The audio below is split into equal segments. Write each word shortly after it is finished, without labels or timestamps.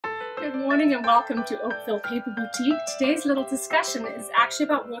Good morning and welcome to Oakville Paper Boutique. Today's little discussion is actually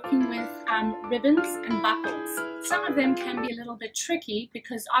about working with ribbons and buckles. Some of them can be a little bit tricky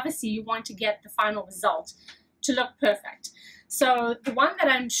because obviously you want to get the final result to look perfect. So the one that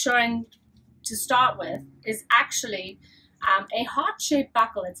I'm showing to start with is actually a heart-shaped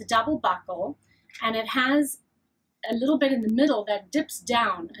buckle. It's a double buckle and it has a little bit in the middle that dips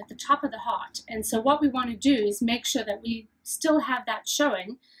down at the top of the heart. And so what we want to do is make sure that we still have that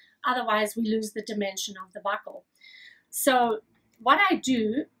showing, otherwise we lose the dimension of the buckle. So what I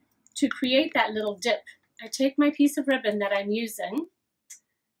do to create that little dip, I take my piece of ribbon that I'm using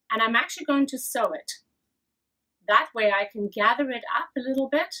and I'm actually going to sew it. That way I can gather it up a little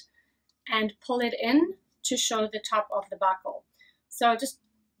bit and pull it in to show the top of the buckle. So just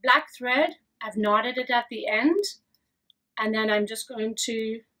black thread, I've knotted it at the end, and then I'm just going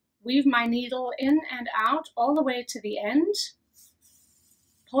to weave my needle in and out all the way to the end,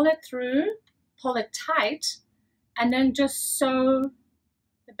 pull it through, pull it tight, and then just sew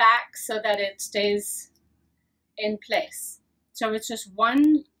the back so that it stays in place. So it's just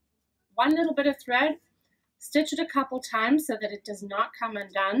one little bit of thread, stitch it a couple times so that it does not come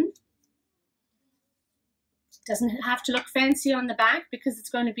undone. It doesn't have to look fancy on the back because it's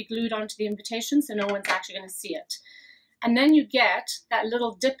going to be glued onto the invitation, so no one's actually going to see it. And then you get that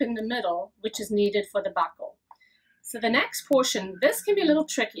little dip in the middle, which is needed for the buckle. So the next portion, this can be a little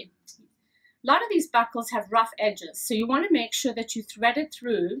tricky. A lot of these buckles have rough edges, so you want to make sure that you thread it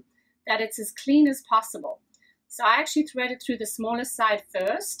through, that it's as clean as possible. So I actually thread it through the smallest side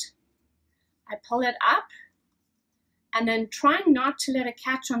first. I pull it up, and then trying not to let it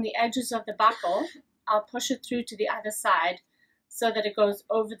catch on the edges of the buckle, I'll push it through to the other side so that it goes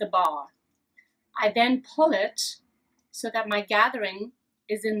over the bar. I then pull it so that my gathering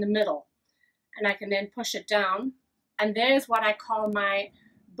is in the middle, and I can then push it down, and there's what I call my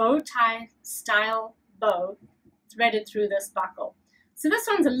bow tie style bow threaded through this buckle. So this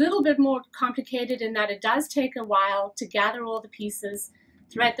one's a little bit more complicated in that it does take a while to gather all the pieces,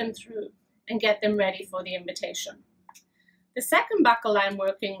 thread them through, and get them ready for the invitation. The second buckle I'm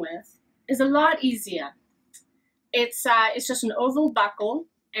working with is a lot easier. It's just an oval buckle,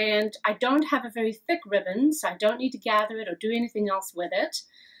 and I don't have a very thick ribbon, so I don't need to gather it or do anything else with it.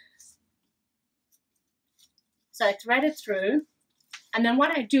 So I thread it through, and then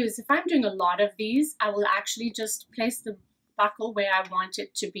what I do is if I'm doing a lot of these, I will actually just place the buckle where I want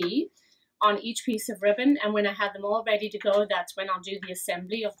it to be on each piece of ribbon, and when I have them all ready to go, that's when I'll do the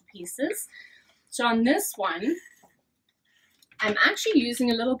assembly of the pieces. So on this one, I'm actually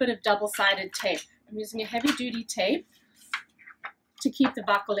using a little bit of double-sided tape. I'm using a heavy-duty tape to keep the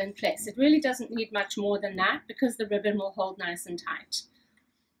buckle in place. It really doesn't need much more than that because the ribbon will hold nice and tight.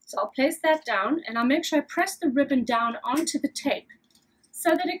 So I'll place that down, and I'll make sure I press the ribbon down onto the tape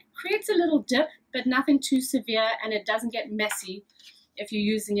so that it creates a little dip, but nothing too severe, and it doesn't get messy if you're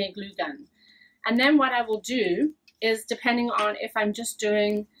using a glue gun. And then what I will do is, depending on if I'm just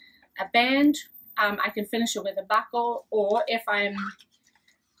doing a band, I can finish it with a buckle, or if I'm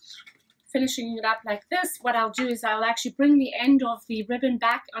finishing it up like this, what I'll do is I'll actually bring the end of the ribbon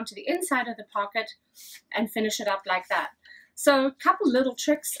back onto the inside of the pocket and finish it up like that. So a couple little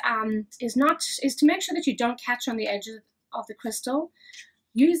tricks is to make sure that you don't catch on the edges of the crystal.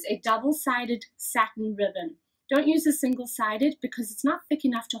 Use a double-sided satin ribbon. Don't use a single-sided because it's not thick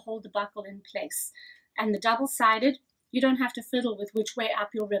enough to hold the buckle in place. And the double-sided, you don't have to fiddle with which way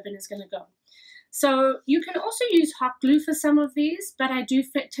up your ribbon is going to go. So you can also use hot glue for some of these, but I do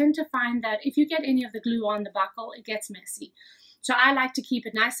tend to find that if you get any of the glue on the buckle, it gets messy. So I like to keep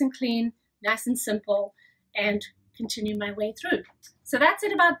it nice and clean, nice and simple, and continue my way through. So that's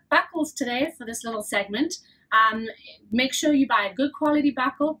it about buckles today for this little segment. Make sure you buy a good quality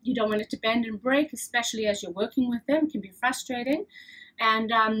buckle. You don't want it to bend and break, especially as you're working with them. It can be frustrating.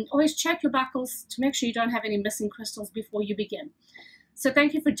 And always check your buckles to make sure you don't have any missing crystals before you begin. So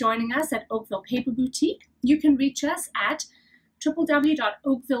thank you for joining us at Oakville Paper Boutique. You can reach us at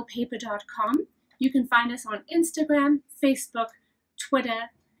www.oakvillepaper.com. You can find us on Instagram, Facebook, Twitter,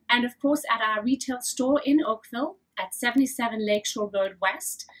 and of course at our retail store in Oakville at 77 Lakeshore Road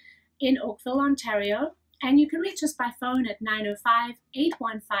West in Oakville, Ontario. And you can reach us by phone at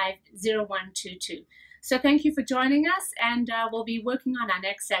 905-815-0122. So thank you for joining us, and we'll be working on our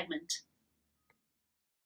next segment.